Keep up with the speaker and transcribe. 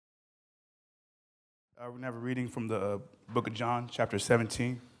We're now reading from the book of John, chapter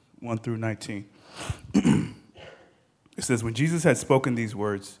 17, 1 through 19. It says, when Jesus had spoken these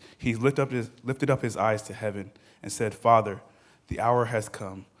words, he lifted up his eyes to heaven and said, Father, the hour has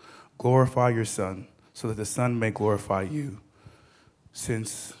come. Glorify your Son, so that the Son may glorify you,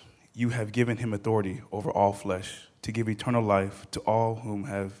 since you have given him authority over all flesh, to give eternal life to all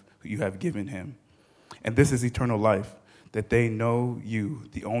whom you have given him. And this is eternal life, that they know you,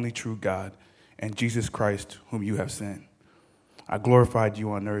 the only true God, and Jesus Christ, whom you have sent. I glorified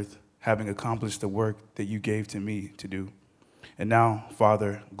you on earth, having accomplished the work that you gave to me to do. And now,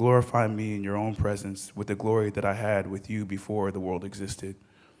 Father, glorify me in your own presence with the glory that I had with you before the world existed.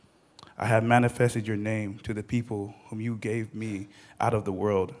 I have manifested your name to the people whom you gave me out of the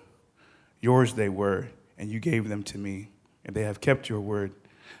world. Yours they were, and you gave them to me, and they have kept your word.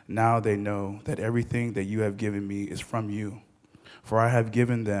 Now they know that everything that you have given me is from you. For I have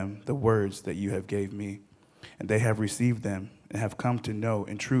given them the words that you have gave me, and they have received them and have come to know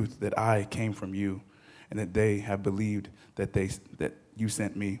in truth that I came from you, and that they have believed that you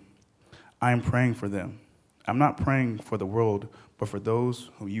sent me. I am praying for them. I'm not praying for the world, but for those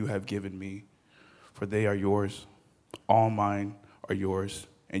whom you have given me, for they are yours. All mine are yours,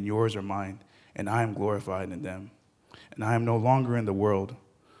 and yours are mine, and I am glorified in them. And I am no longer in the world,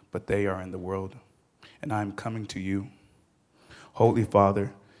 but they are in the world, and I am coming to you. Holy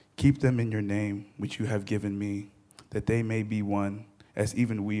Father, keep them in your name, which you have given me, that they may be one, as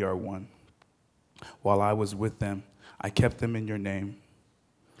even we are one. While I was with them, I kept them in your name,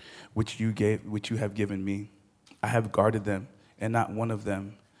 which you have given me. I have guarded them, and not one of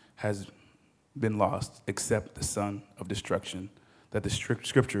them has been lost, except the son of destruction, that the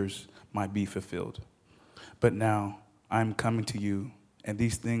scriptures might be fulfilled. But now I am coming to you, and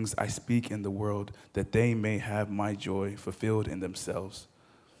these things I speak in the world, that they may have my joy fulfilled in themselves.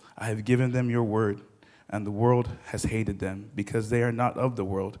 I have given them your word, and the world has hated them, because they are not of the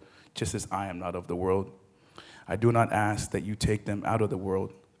world, just as I am not of the world. I do not ask that you take them out of the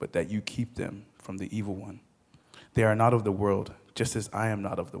world, but that you keep them from the evil one. They are not of the world, just as I am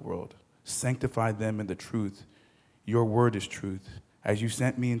not of the world. Sanctify them in the truth. Your word is truth. As you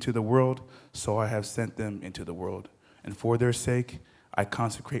sent me into the world, so I have sent them into the world. And for their sake, I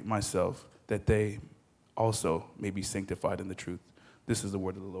consecrate myself, that they also may be sanctified in the truth. This is the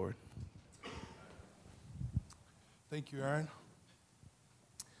word of the Lord. Thank you, Aaron.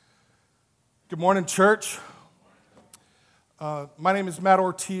 Good morning, church. My name is Matt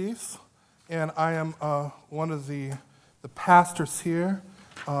Ortiz, and I am one of the pastors here.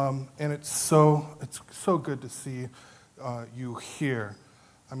 And it's so good to see you here.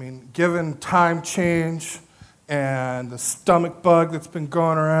 I mean, given time change and the stomach bug that's been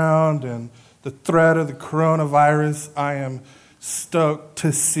going around and the threat of the coronavirus, I am stoked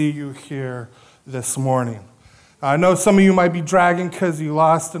to see you here this morning. I know some of you might be dragging because you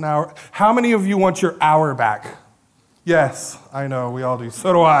lost an hour. How many of you want your hour back? Yes, I know, we all do.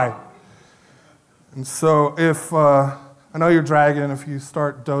 So do I. And so if, I know you're dragging, if you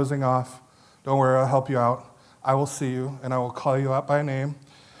start dozing off, don't worry, I'll help you out. I will see you, and I will call you out by name.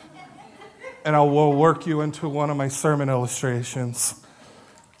 And I will work you into one of my sermon illustrations.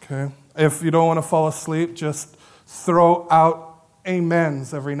 Okay? If you don't want to fall asleep, just throw out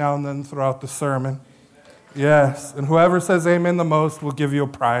amens every now and then throughout the sermon. Yes, and whoever says amen the most will give you a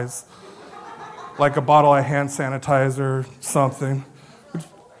prize, like a bottle of hand sanitizer or something.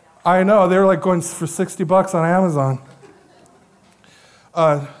 I know, they're like going for $60 on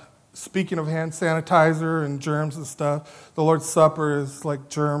Amazon. Speaking of hand sanitizer and germs and stuff, the Lord's Supper is like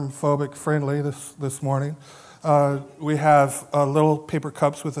germ-phobic friendly this morning. We have little paper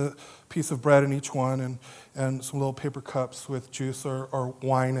cups with a piece of bread in each one and some little paper cups with juice or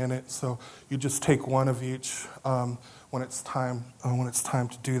wine in it. So you just take one of each when it's time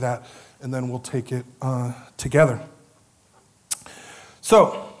to do that, and then we'll take it together.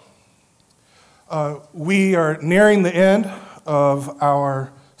 So we are nearing the end of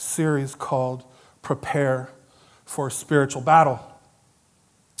our series called Prepare for Spiritual Battle.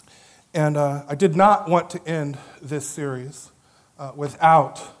 And I did not want to end this series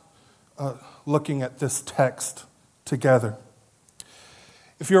without looking at this text together.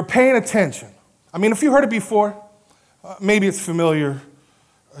 If you're paying attention, I mean, if you heard it before, maybe it's familiar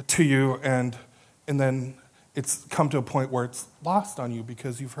to you, and then it's come to a point where it's lost on you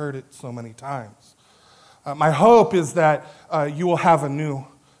because you've heard it so many times. My hope is that you will have a new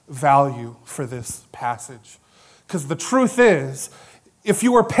value for this passage. Because the truth is, if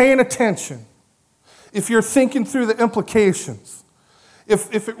you are paying attention, if you're thinking through the implications,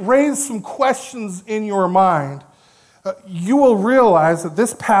 if it raised some questions in your mind, you will realize that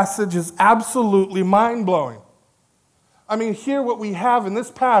this passage is absolutely mind-blowing. I mean, here what we have in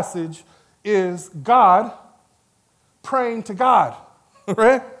this passage is God praying to God,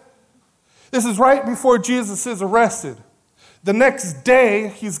 right? This is right before Jesus is arrested. The next day,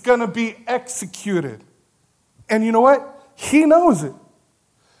 he's going to be executed. And you know what? He knows it.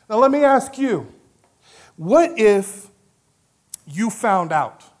 Now, let me ask you, what if you found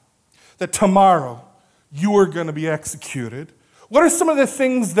out that tomorrow you were going to be executed? What are some of the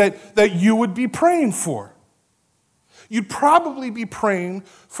things that you would be praying for? You'd probably be praying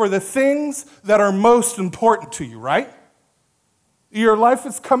for the things that are most important to you, right? Your life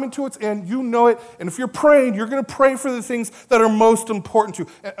is coming to its end, you know it, and if you're praying, you're going to pray for the things that are most important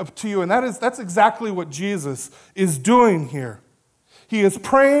to you, and that's exactly what Jesus is doing here. He is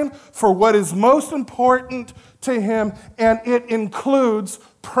praying for what is most important to him, and it includes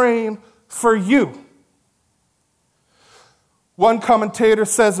praying for you. One commentator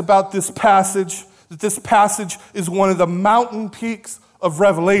says about this passage that this passage is one of the mountain peaks of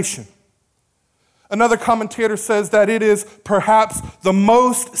Revelation. Another commentator says that it is perhaps the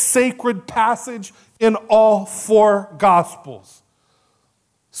most sacred passage in all four Gospels.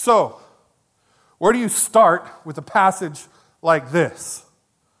 So, where do you start with a passage like this?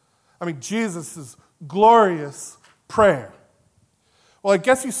 I mean, Jesus' glorious prayer. Well, I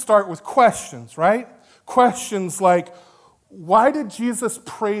guess you start with questions, right? Questions like, why did Jesus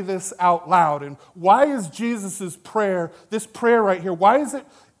pray this out loud? And why is Jesus' prayer, this prayer right here, why is it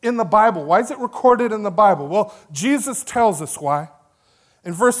in the Bible? Why is it recorded in the Bible? Well, Jesus tells us why.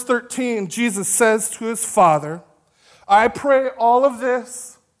 In verse 13, Jesus says to his Father, I pray all of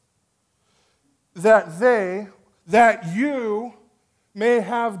this that you may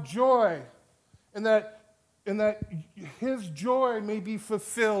have joy, and that his joy may be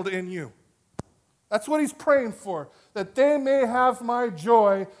fulfilled in you. That's what he's praying for, that they may have my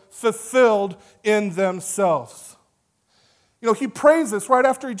joy fulfilled in themselves. You know, he prays this right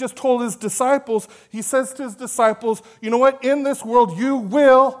after he just told his disciples. He says to his disciples, you know what? In this world you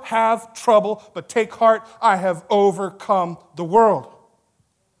will have trouble, but take heart, I have overcome the world.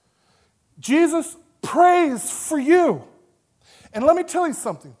 Jesus prays for you. And let me tell you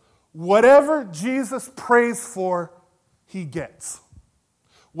something. Whatever Jesus prays for, he gets.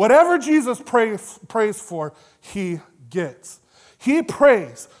 Whatever Jesus prays for, he gets. He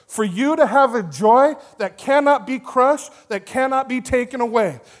prays for you to have a joy that cannot be crushed, that cannot be taken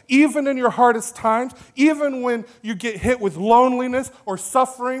away. Even in your hardest times, even when you get hit with loneliness or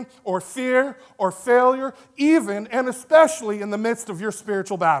suffering or fear or failure, even and especially in the midst of your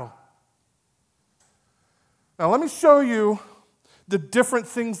spiritual battle. Now let me show you the different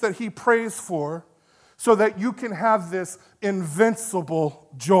things that he prays for so that you can have this invincible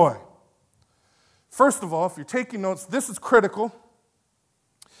joy. First of all, if you're taking notes, this is critical.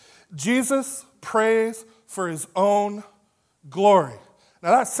 Jesus prays for his own glory. Now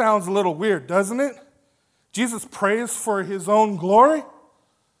that sounds a little weird, doesn't it? Jesus prays for his own glory?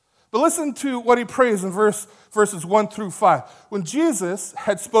 But listen to what he prays in verses 1 through 5. When Jesus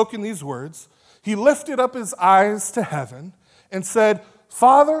had spoken these words, he lifted up his eyes to heaven and said,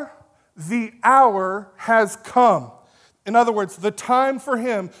 Father, the hour has come. In other words, the time for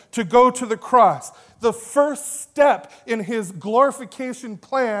him to go to the cross. The first step in his glorification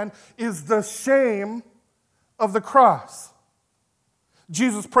plan is the shame of the cross.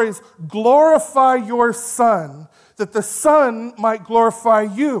 Jesus prays, glorify your Son, that the Son might glorify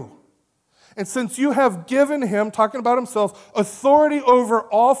you. And since you have given him, talking about himself, authority over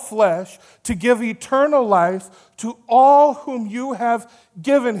all flesh to give eternal life to all whom you have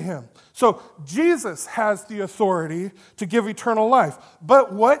given him. So Jesus has the authority to give eternal life.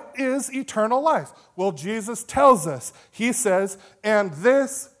 But what is eternal life? Well, Jesus tells us. He says, and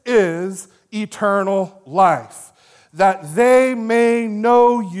this is eternal life, that they may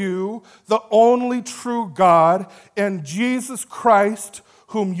know you, the only true God, and Jesus Christ,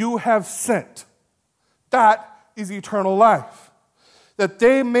 whom you have sent. That is eternal life. That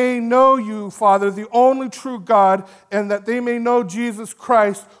they may know you, Father, the only true God, and that they may know Jesus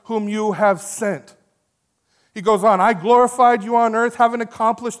Christ, whom you have sent. He goes on, I glorified you on earth, having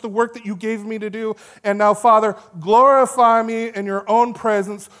accomplished the work that you gave me to do. And now, Father, glorify me in your own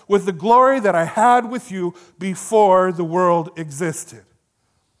presence with the glory that I had with you before the world existed.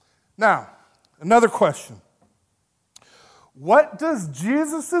 Now, another question. What does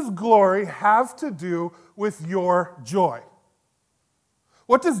Jesus' glory have to do with your joy?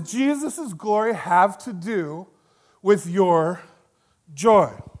 What does Jesus' glory have to do with your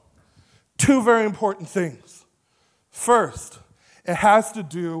joy? Two very important things. First, it has to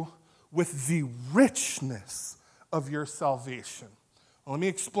do with the richness of your salvation. Well, let me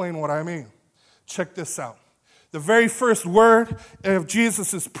explain what I mean. Check this out. The very first word of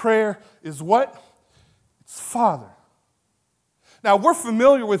Jesus' prayer is what? It's Father. Now, we're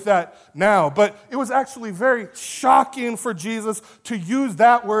familiar with that now, but it was actually very shocking for Jesus to use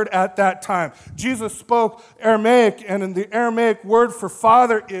that word at that time. Jesus spoke Aramaic, and in the Aramaic word for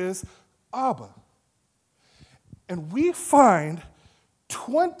father is Abba. And we find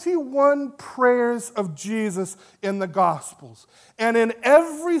 21 prayers of Jesus in the Gospels. And in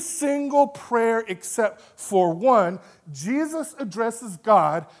every single prayer except for one, Jesus addresses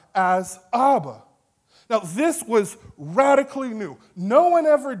God as Abba. Now, this was radically new. No one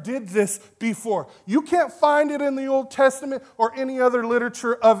ever did this before. You can't find it in the Old Testament or any other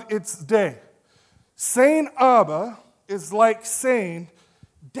literature of its day. Saying Abba is like saying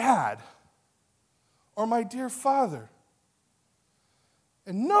Dad or my dear Father.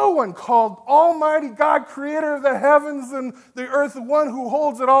 And no one called Almighty God, creator of the heavens and the earth, the one who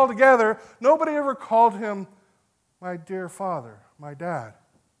holds it all together, nobody ever called him my dear Father, my dad.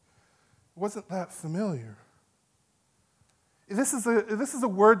 It wasn't that familiar. This is a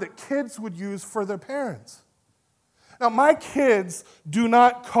word that kids would use for their parents. Now, my kids do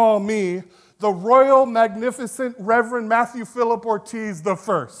not call me the Royal Magnificent Reverend Matthew Philip Ortiz the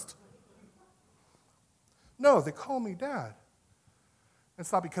First. No, they call me Dad.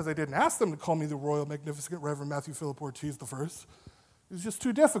 It's not because I didn't ask them to call me the Royal Magnificent Reverend Matthew Philip Ortiz the First. It was just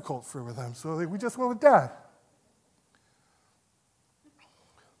too difficult for them, so we just went with Dad.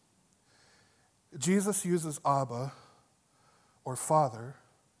 Jesus uses Abba, or Father,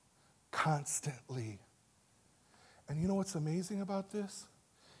 constantly. And you know what's amazing about this?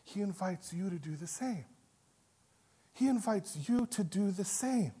 He invites you to do the same. He invites you to do the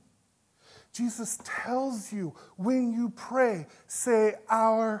same. Jesus tells you when you pray, say,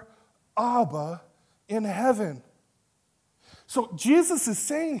 our Abba in heaven. So Jesus is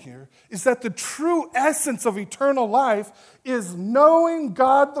saying here is that the true essence of eternal life is knowing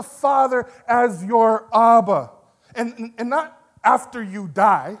God the Father as your Abba. And not after you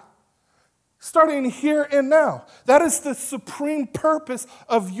die, starting here and now. That is the supreme purpose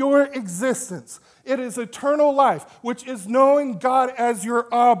of your existence. It is eternal life, which is knowing God as your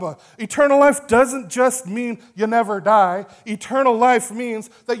Abba. Eternal life doesn't just mean you never die. Eternal life means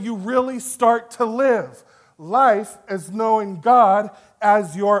that you really start to live. Life is knowing God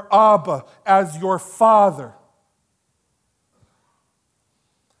as your Abba, as your Father.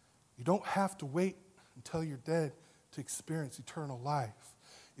 You don't have to wait until you're dead to experience eternal life.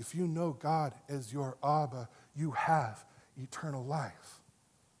 If you know God as your Abba, you have eternal life.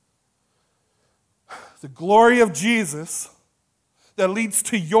 The glory of Jesus that leads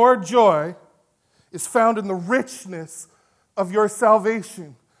to your joy is found in the richness of your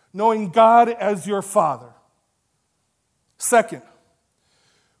salvation, knowing God as your Father. Second,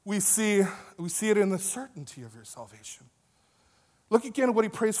 we see it in the certainty of your salvation. Look again at what he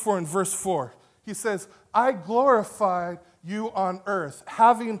prays for in verse 4. He says, I glorified you on earth,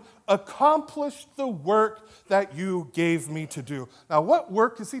 having accomplished the work that you gave me to do. Now, what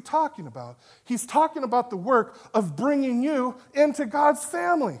work is he talking about? He's talking about the work of bringing you into God's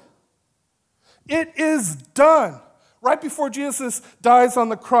family. It is done. Right before Jesus dies on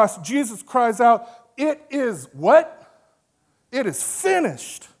the cross, Jesus cries out, it is what? It is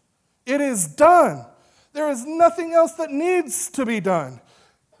finished. It is done. There is nothing else that needs to be done.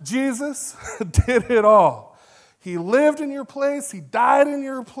 Jesus did it all. He lived in your place. He died in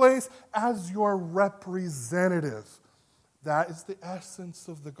your place as your representative. That is the essence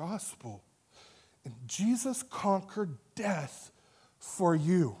of the gospel. And Jesus conquered death for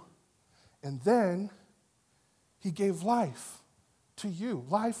you. And then he gave life to you,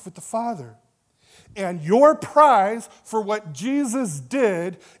 life with the Father. And your prize for what Jesus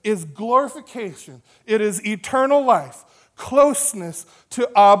did is glorification. It is eternal life, closeness to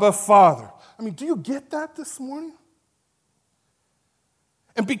Abba Father. I mean, do you get that this morning?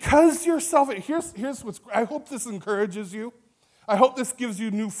 And because you're here's what's, I hope this encourages you. I hope this gives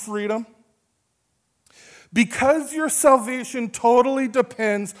you new freedom. Because your salvation totally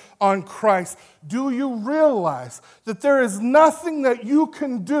depends on Christ, do you realize that there is nothing that you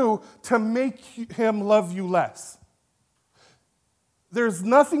can do to make him love you less? There's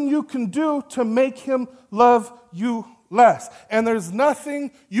nothing you can do to make him love you less. And there's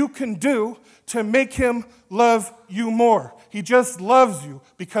nothing you can do to make him love you more. He just loves you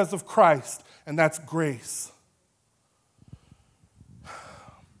because of Christ, and that's grace.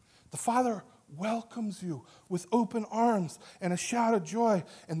 The Father welcomes you with open arms and a shout of joy.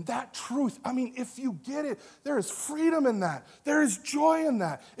 And that truth, I mean, if you get it, there is freedom in that. There is joy in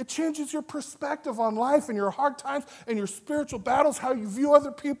that. It changes your perspective on life and your hard times and your spiritual battles, how you view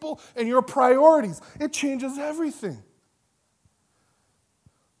other people and your priorities. It changes everything.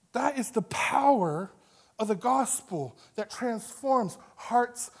 That is the power of the gospel that transforms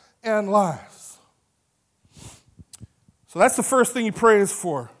hearts and lives. So that's the first thing he prays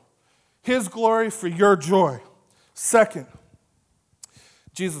for. His glory for your joy. Second,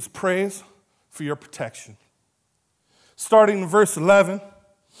 Jesus prays for your protection. Starting in verse 11,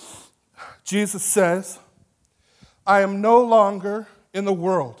 Jesus says, I am no longer in the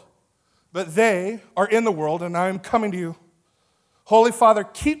world, but they are in the world, and I am coming to you. Holy Father,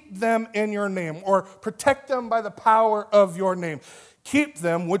 keep them in your name, or protect them by the power of your name. Keep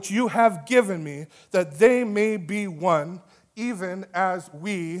them which you have given me, that they may be one, even as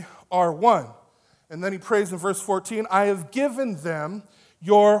we are one. And then he prays in verse 14, I have given them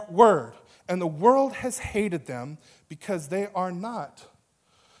your word, and the world has hated them because they are not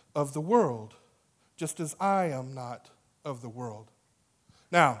of the world, just as I am not of the world.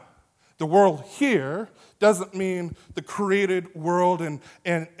 Now, the world here doesn't mean the created world and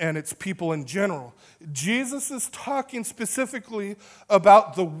its people in general. Jesus is talking specifically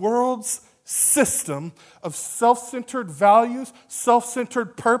about the world's system of self-centered values,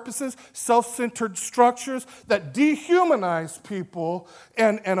 self-centered purposes, self-centered structures that dehumanize people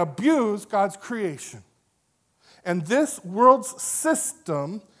and abuse God's creation. And this world's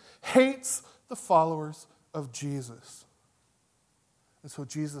system hates the followers of Jesus. And so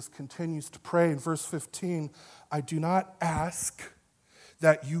Jesus continues to pray in verse 15, I do not ask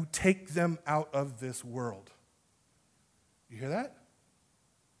that you take them out of this world. You hear that?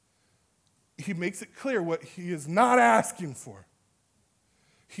 He makes it clear what he is not asking for.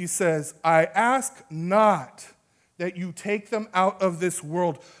 He says, I ask not that you take them out of this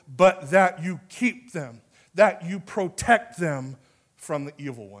world, but that you keep them, that you protect them from the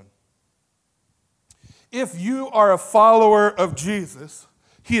evil one. If you are a follower of Jesus,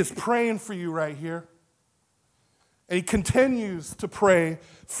 he is praying for you right here. And he continues to pray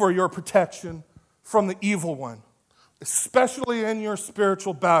for your protection from the evil one, especially in your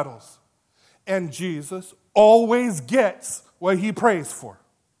spiritual battles. And Jesus always gets what he prays for.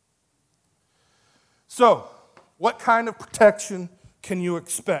 So, what kind of protection can you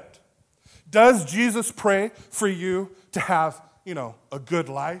expect? Does Jesus pray for you to have, a good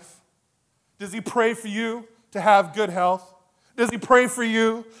life? Does he pray for you to have good health? Does he pray for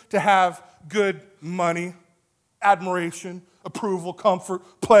you to have good money, admiration, approval, comfort,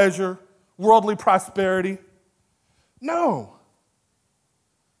 pleasure, worldly prosperity? No.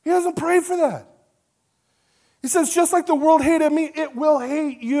 He doesn't pray for that. He says, just like the world hated me, it will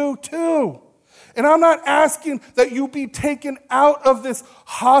hate you too. And I'm not asking that you be taken out of this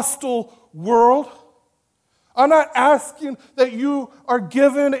hostile world. I'm not asking that you are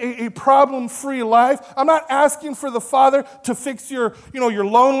given a problem-free life. I'm not asking for the Father to fix your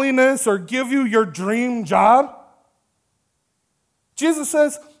loneliness or give you your dream job. Jesus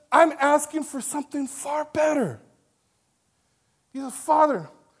says, I'm asking for something far better. He says, Father,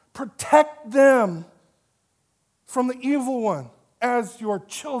 protect them from the evil one as your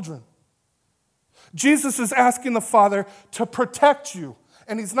children. Jesus is asking the Father to protect you.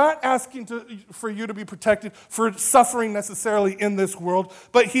 And he's not asking for you to be protected for suffering necessarily in this world,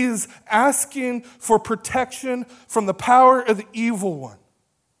 but he's asking for protection from the power of the evil one.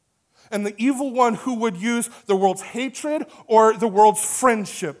 And the evil one who would use the world's hatred or the world's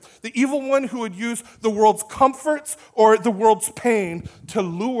friendship. The evil one who would use the world's comforts or the world's pain to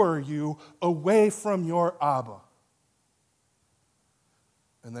lure you away from your Abba.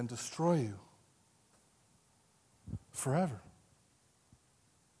 And then destroy you forever.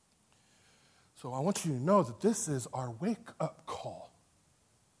 So I want you to know that this is our wake-up call.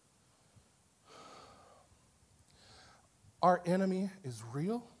 Our enemy is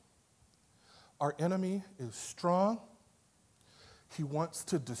real. Our enemy is strong. He wants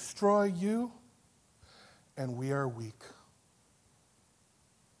to destroy you, and we are weak.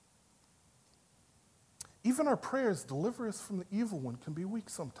 Even our prayers, deliver us from the evil one, can be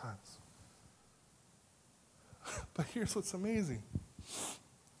weak sometimes. But here's what's amazing.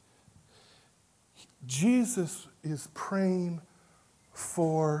 Jesus is praying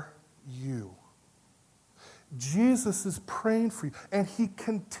for you. Jesus is praying for you, and he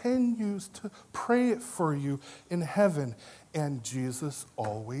continues to pray it for you in heaven. And Jesus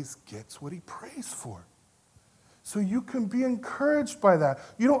always gets what he prays for. So you can be encouraged by that.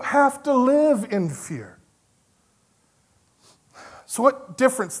 You don't have to live in fear. So what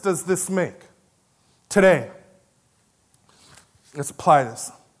difference does this make? Today, let's apply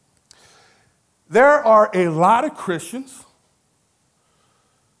this. There are a lot of Christians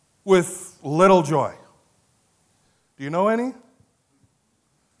with little joy. Do you know any?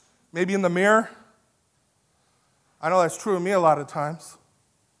 Maybe in the mirror? I know that's true of me a lot of times.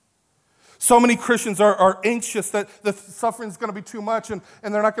 So many Christians are anxious that the suffering is going to be too much and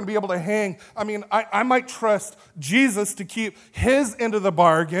they're not going to be able to hang. I mean, I might trust Jesus to keep his end of the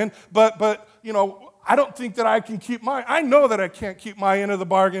bargain, but you know, I don't think that I can keep mine. I know that I can't keep my end of the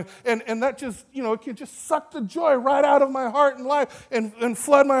bargain. And that just, you know, it can just suck the joy right out of my heart and life and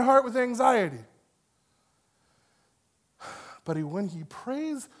flood my heart with anxiety. But when he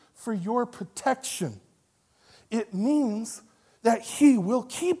prays for your protection, it means that he will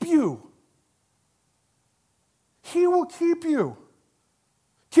keep you. He will keep you.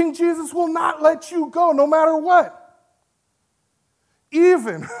 King Jesus will not let you go no matter what.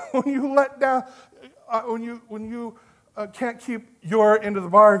 Even when you let down, when you can't keep your end of the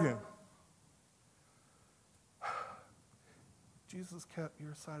bargain. Jesus kept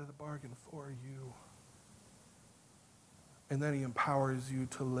your side of the bargain for you. And then he empowers you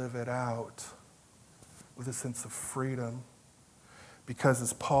to live it out with a sense of freedom. Because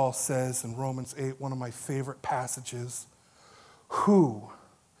as Paul says in Romans 8, one of my favorite passages, who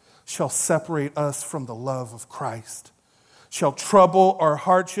shall separate us from the love of Christ? Shall trouble or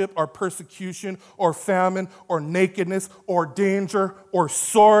hardship or persecution or famine or nakedness or danger or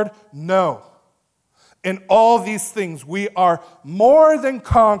sword? No. In all these things we are more than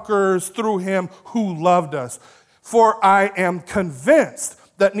conquerors through him who loved us. For I am convinced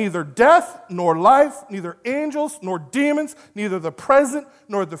that neither death nor life, neither angels nor demons, neither the present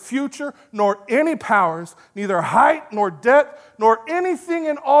nor the future, nor any powers, neither height nor depth, nor anything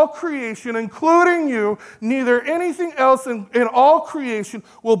in all creation, including you, neither anything else in all creation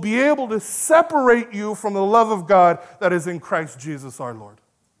will be able to separate you from the love of God that is in Christ Jesus our Lord.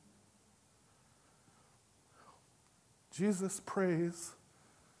 Jesus prays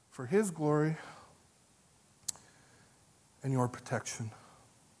for his glory and your protection.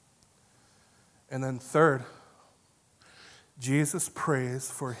 And then third, Jesus prays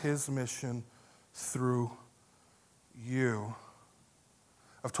for his mission through you.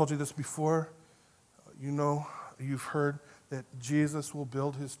 I've told you this before. You know, you've heard that Jesus will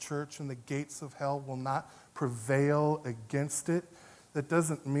build his church and the gates of hell will not prevail against it. That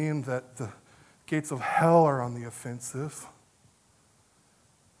doesn't mean that the gates of hell are on the offensive.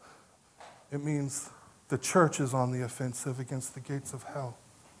 It means the church is on the offensive against the gates of hell,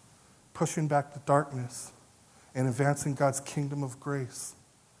 pushing back the darkness and advancing God's kingdom of grace.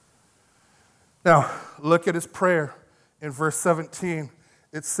 Now, look at his prayer in verse 17.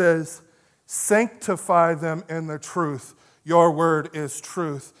 It says, sanctify them in the truth. Your word is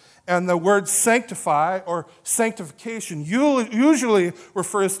truth. And the word sanctify or sanctification usually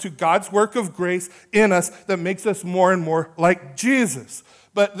refers to God's work of grace in us that makes us more and more like Jesus.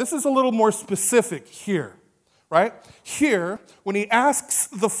 But this is a little more specific here, right? Here, when he asks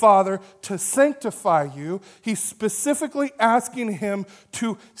the Father to sanctify you, he's specifically asking him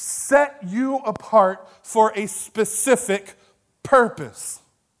to set you apart for a specific purpose.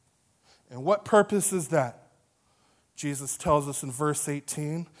 And what purpose is that? Jesus tells us in verse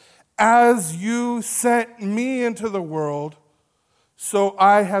 18, as you sent me into the world, so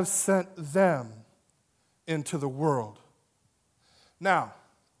I have sent them into the world. Now,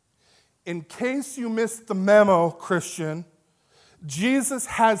 in case you missed the memo, Christian, Jesus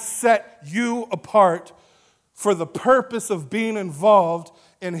has set you apart for the purpose of being involved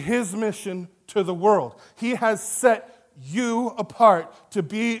in his mission to the world. He has set you apart to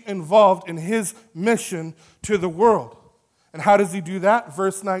be involved in his mission to the world. And how does he do that?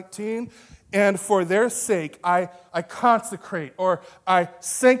 Verse 19, and for their sake I consecrate or I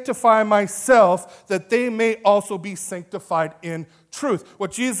sanctify myself that they may also be sanctified in truth.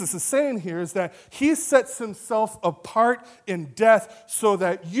 What Jesus is saying here is that he sets himself apart in death so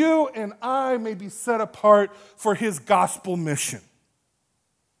that you and I may be set apart for his gospel mission.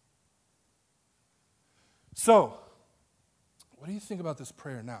 So, what do you think about this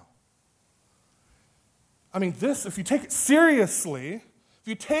prayer now? I mean, this, if you take it seriously, if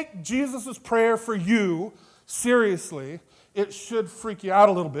you take Jesus' prayer for you seriously, it should freak you out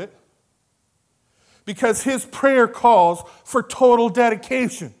a little bit. Because his prayer calls for total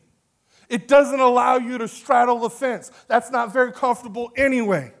dedication. It doesn't allow you to straddle the fence. That's not very comfortable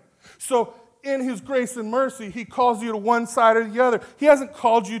anyway. So in his grace and mercy, he calls you to one side or the other. He hasn't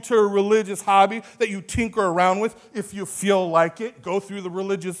called you to a religious hobby that you tinker around with if you feel like it, go through the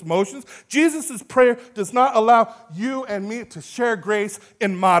religious motions. Jesus' prayer does not allow you and me to share grace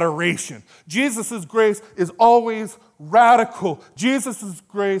in moderation. Jesus' grace is always radical. Jesus'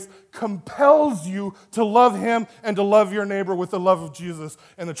 grace compels you to love him and to love your neighbor with the love of Jesus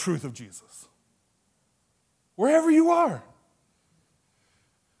and the truth of Jesus. Wherever you are.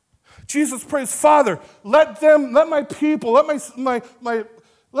 Jesus prays, Father, let my people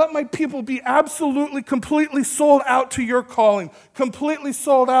be absolutely, completely sold out to your calling, completely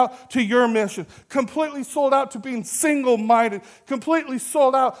sold out to your mission, completely sold out to being single-minded, completely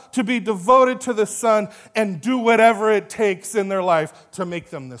sold out to be devoted to the Son and do whatever it takes in their life to make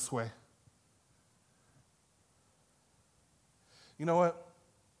them this way. You know what?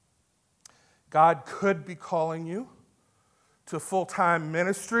 God could be calling you to full-time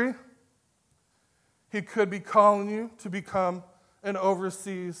ministry. He could be calling you to become an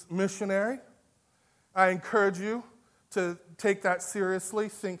overseas missionary. I encourage you to take that seriously,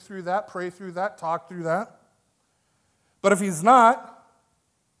 think through that, pray through that, talk through that. But if he's not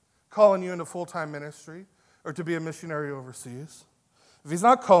calling you into full-time ministry or to be a missionary overseas, if he's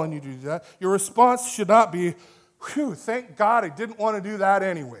not calling you to do that, your response should not be, "Whew, thank God I didn't want to do that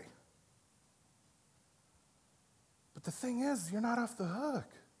anyway." But the thing is, you're not off the hook.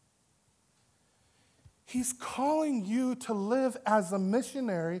 He's calling you to live as a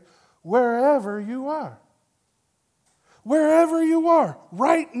missionary wherever you are. Wherever you are,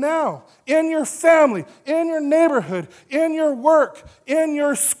 right now, in your family, in your neighborhood, in your work, in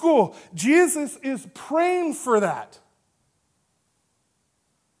your school. Jesus is praying for that.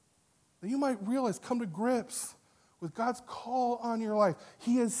 That you might realize, come to grips with God's call on your life.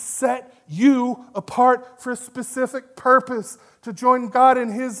 He has set you apart for a specific purpose, to join God in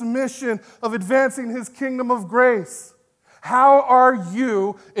his mission of advancing his kingdom of grace. How are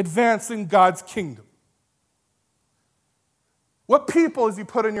you advancing God's kingdom? What people has he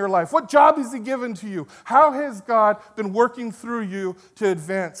put in your life? What job has he given to you? How has God been working through you to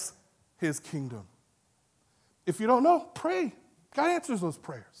advance his kingdom? If you don't know, pray. God answers those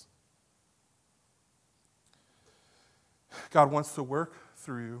prayers. God wants to work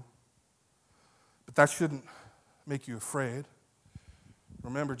through you, but that shouldn't make you afraid.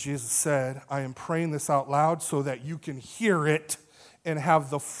 Remember, Jesus said, I am praying this out loud so that you can hear it and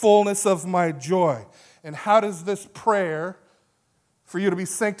have the fullness of my joy. And how does this prayer, for you to be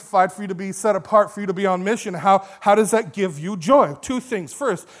sanctified, for you to be set apart, for you to be on mission, how does that give you joy? Two things.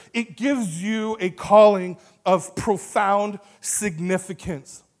 First, it gives you a calling of profound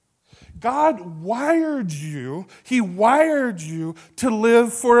significance. God wired you, he wired you to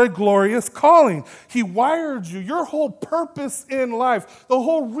live for a glorious calling. He wired you. Your whole purpose in life, the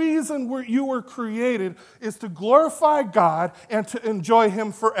whole reason you were created is to glorify God and to enjoy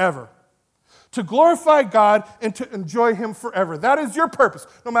him forever. To glorify God and to enjoy him forever. That is your purpose,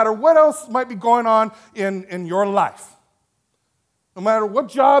 no matter what else might be going on in your life. No matter what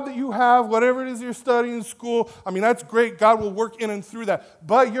job that you have, whatever it is you're studying in school, that's great. God will work in and through that.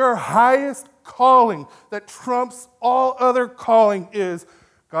 But your highest calling that trumps all other calling is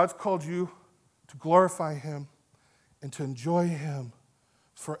God's called you to glorify him and to enjoy him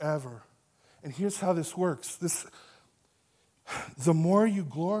forever. And here's how this works. The more you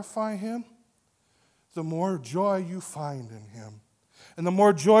glorify him, the more joy you find in him. And the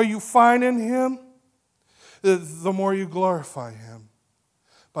more joy you find in him, the more you glorify him.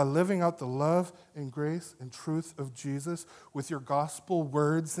 By living out the love and grace and truth of Jesus with your gospel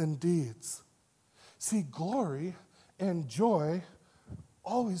words and deeds. See, glory and joy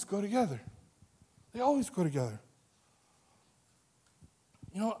always go together. They always go together.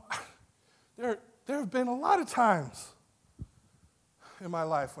 There have been a lot of times in my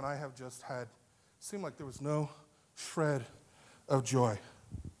life when I have just seemed like there was no shred of joy.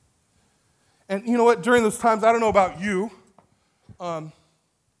 And you know what? During those times, I don't know about you, when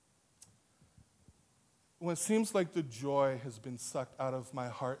it seems like the joy has been sucked out of my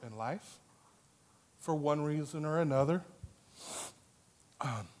heart and life for one reason or another,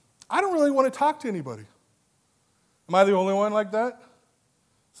 I don't really want to talk to anybody. Am I the only one like that?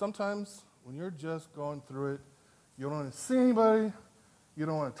 Sometimes when you're just going through it, you don't want to see anybody, you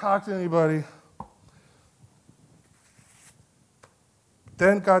don't want to talk to anybody.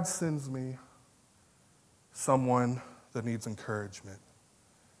 Then God sends me someone that needs encouragement.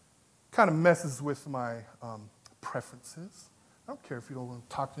 Kind of messes with my preferences. I don't care if you don't want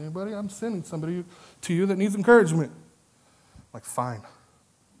to talk to anybody. I'm sending somebody to you that needs encouragement. I'm like, fine.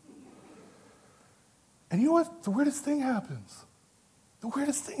 And you know what? The weirdest thing happens. The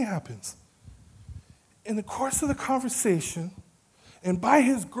weirdest thing happens. in the course of the conversation, and by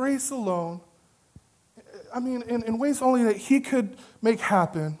his grace alone, I mean, in ways only that he could make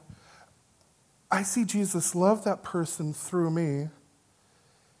happen, I see Jesus love that person through me,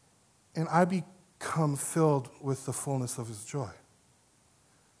 and I become filled with the fullness of his joy.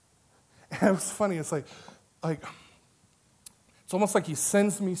 And it was funny, it's like it's almost like he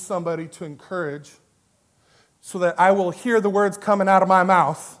sends me somebody to encourage so that I will hear the words coming out of my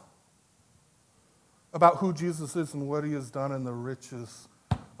mouth about who Jesus is and what he has done and the riches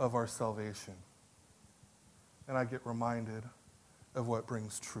of our salvation. And I get reminded of what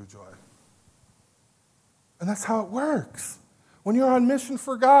brings true joy. And that's how it works. When you're on mission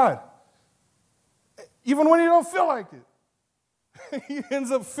for God, even when you don't feel like it, he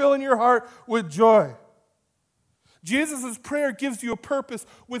ends up filling your heart with joy. Jesus' prayer gives you a purpose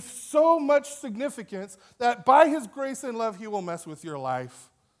with so much significance that by his grace and love, he will mess with your life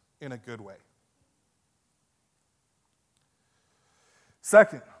in a good way.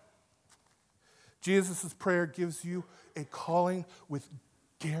 Second, Jesus' prayer gives you a calling with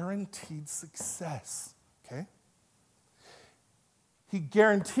guaranteed success, okay? He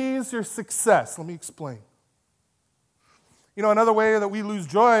guarantees your success. Let me explain. You know, another way that we lose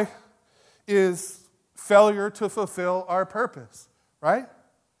joy is failure to fulfill our purpose, right?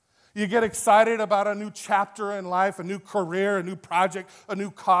 You get excited about a new chapter in life, a new career, a new project, a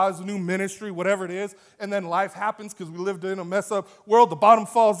new cause, a new ministry, whatever it is, and then life happens because we lived in a mess up world, the bottom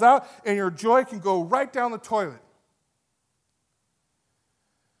falls out, and your joy can go right down the toilet.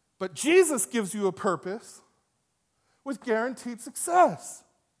 But Jesus gives you a purpose with guaranteed success.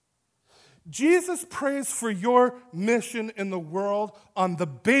 Jesus prays for your mission in the world on the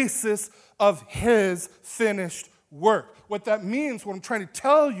basis of his finished work. What that means, what I'm trying to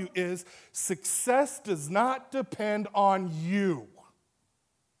tell you is success does not depend on you.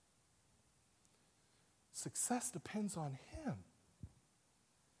 Success depends on him.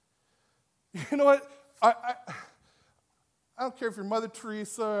 You know what? I don't care if you're Mother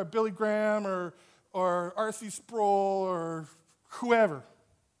Teresa or Billy Graham or R.C. Sproul or whoever.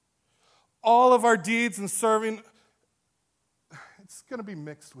 All of our deeds in serving, it's going to be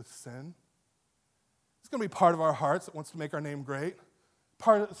mixed with sin. It's going to be part of our hearts that wants to make our name great.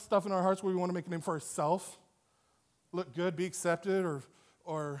 Part of the stuff in our hearts where we want to make a name for ourselves. Look good, be accepted,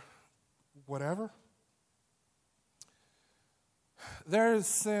 or whatever. There is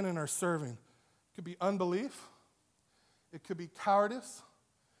sin in our serving. It could be unbelief. It could be cowardice.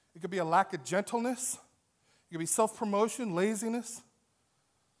 It could be a lack of gentleness. It could be self-promotion, laziness,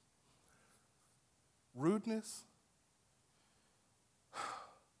 rudeness.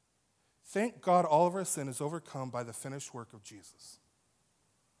 Thank God all of our sin is overcome by the finished work of Jesus.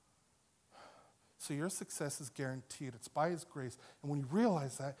 So your success is guaranteed. It's by his grace. And when you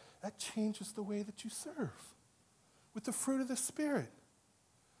realize that, that changes the way that you serve with the fruit of the Spirit.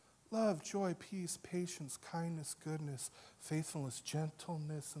 Love, joy, peace, patience, kindness, goodness, faithfulness,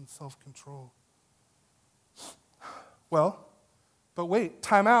 gentleness, and self-control. Well, but wait,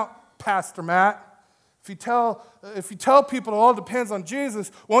 time out, Pastor Matt. If you tell people it all depends on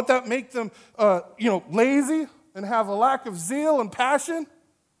Jesus, won't that make them, lazy and have a lack of zeal and passion?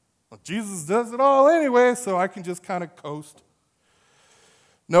 Well, Jesus does it all anyway, so I can just kind of coast.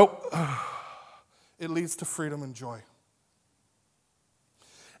 Nope. It leads to freedom and joy.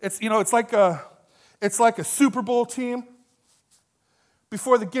 It's like a Super Bowl team.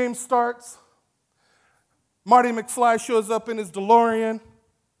 Before the game starts, Marty McFly shows up in his DeLorean.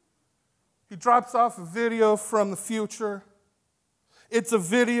 He drops off a video from the future. It's a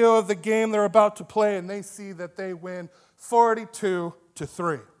video of the game they're about to play, and they see that they win 42-3.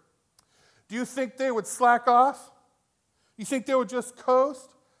 Do you think they would slack off? You think they would just coast?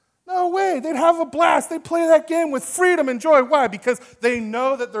 No way. They'd have a blast. They'd play that game with freedom and joy. Why? Because they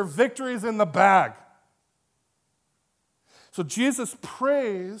know that their victory is in the bag. So Jesus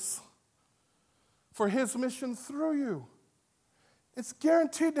prays for his mission through you. It's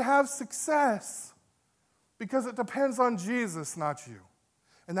guaranteed to have success because it depends on Jesus, not you.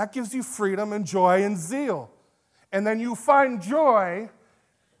 And that gives you freedom and joy and zeal. And then you find joy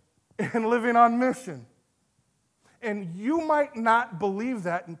in living on mission. And you might not believe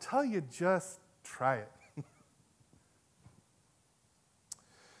that until you just try it.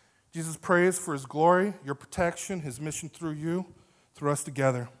 Jesus prays for his glory, your protection, his mission through you, through us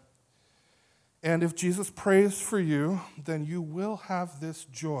together. And if Jesus prays for you, then you will have this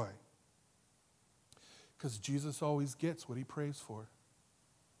joy. Because Jesus always gets what he prays for.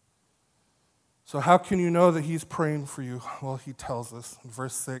 So how can you know that he's praying for you? Well, he tells us in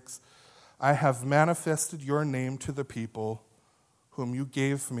verse 6, I have manifested your name to the people whom you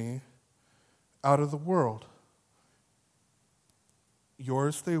gave me, out of the world.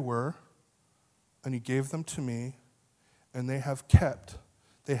 Yours they were, and you gave them to me, and they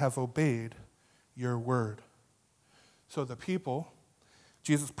have obeyed your word. So the people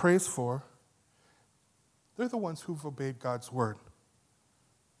Jesus prays for, they're the ones who've obeyed God's word.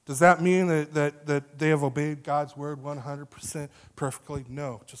 Does that mean that they have obeyed God's word 100% perfectly?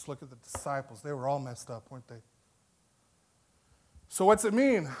 No. Just look at the disciples. They were all messed up, weren't they? So what's it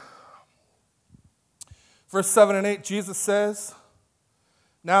mean? Verse 7 and 8, Jesus says,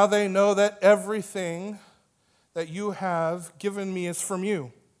 now they know that everything that you have given me is from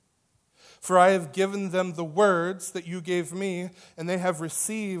you. For I have given them the words that you gave me, and they have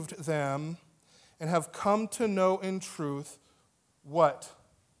received them and have come to know in truth what?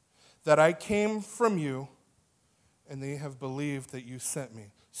 That I came from you, and they have believed that you sent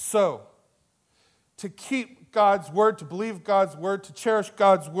me. So, to keep God's word, to believe God's word, to cherish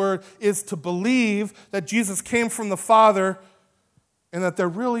God's word, is to believe that Jesus came from the Father and that there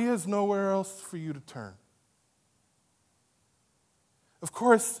really is nowhere else for you to turn. Of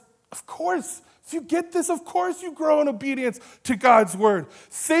course, if you get this, of course you grow in obedience to God's word.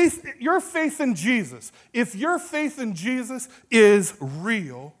 Your faith in Jesus, if your faith in Jesus is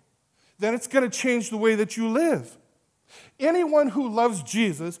real, then it's going to change the way that you live. Anyone who loves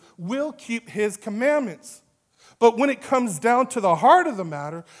Jesus will keep his commandments. But when it comes down to the heart of the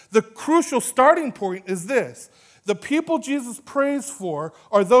matter, the crucial starting point is this. The people Jesus prays for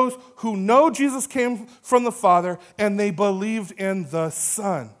are those who know Jesus came from the Father and they believed in the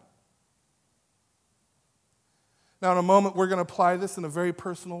Son. Now, in a moment, we're going to apply this in a very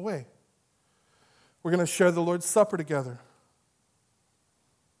personal way. We're going to share the Lord's Supper together.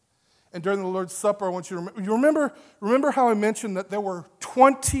 And during the Lord's Supper, I want you to remember how I mentioned that there were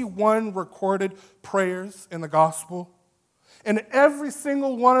 21 recorded prayers in the gospel? And every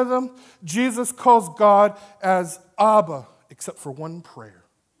single one of them, Jesus calls God as Abba, except for one prayer.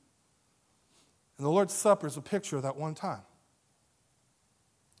 And the Lord's Supper is a picture of that one time.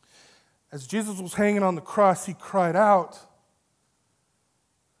 As Jesus was hanging on the cross, he cried out,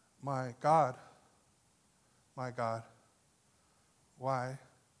 my God, why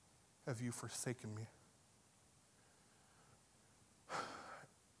have you forsaken me?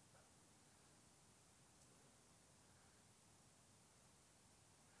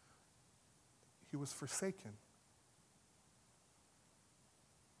 He was forsaken.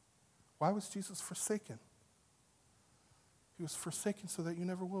 Why was Jesus forsaken? He was forsaken so that you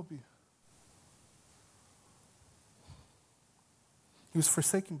never will be. He was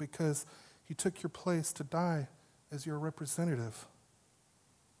forsaken because he took your place to die as your representative.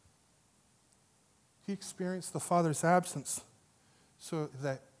 He experienced the Father's absence so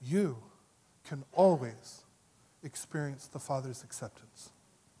that you can always experience the Father's acceptance.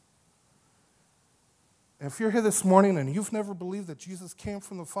 And if you're here this morning and you've never believed that Jesus came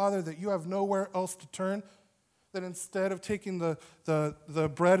from the Father, that you have nowhere else to turn, that instead of taking the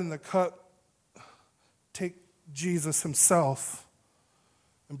bread and the cup, take Jesus himself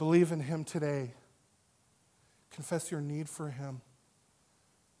and believe in him today. Confess your need for him.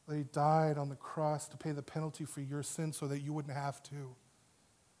 That he died on the cross to pay the penalty for your sin so that you wouldn't have to.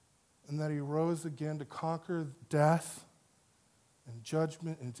 And that he rose again to conquer death and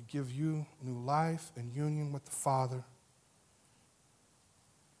judgment and to give you new life and union with the Father.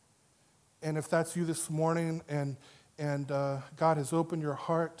 And if that's you this morning and God has opened your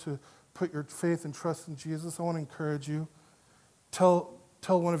heart to put your faith and trust in Jesus, I want to encourage you. Tell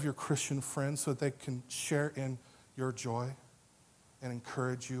one of your Christian friends so that they can share in your joy and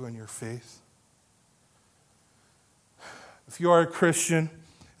encourage you in your faith. If you are a Christian,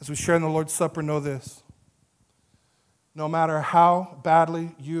 as we share in the Lord's Supper, know this. No matter how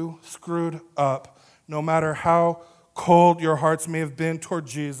badly you screwed up, no matter how cold your hearts may have been toward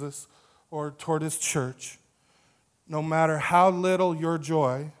Jesus or toward his church, no matter how little your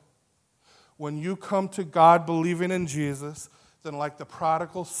joy, when you come to God believing in Jesus, then like the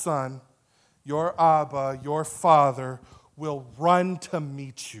prodigal son, your Abba, your Father, will run to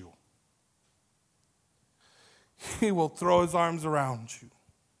meet you. He will throw his arms around you.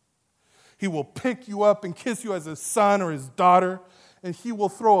 He will pick you up and kiss you as his son or his daughter, and he will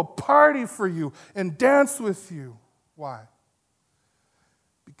throw a party for you and dance with you. Why?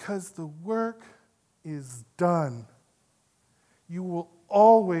 Because the work is done. You will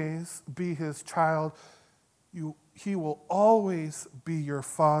always be his child. He will always be your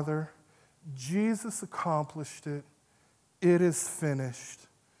father. Jesus accomplished it. It is finished,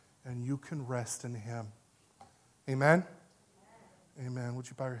 and you can rest in him. Amen? Amen. Would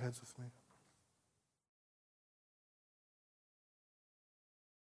you bow your heads with me?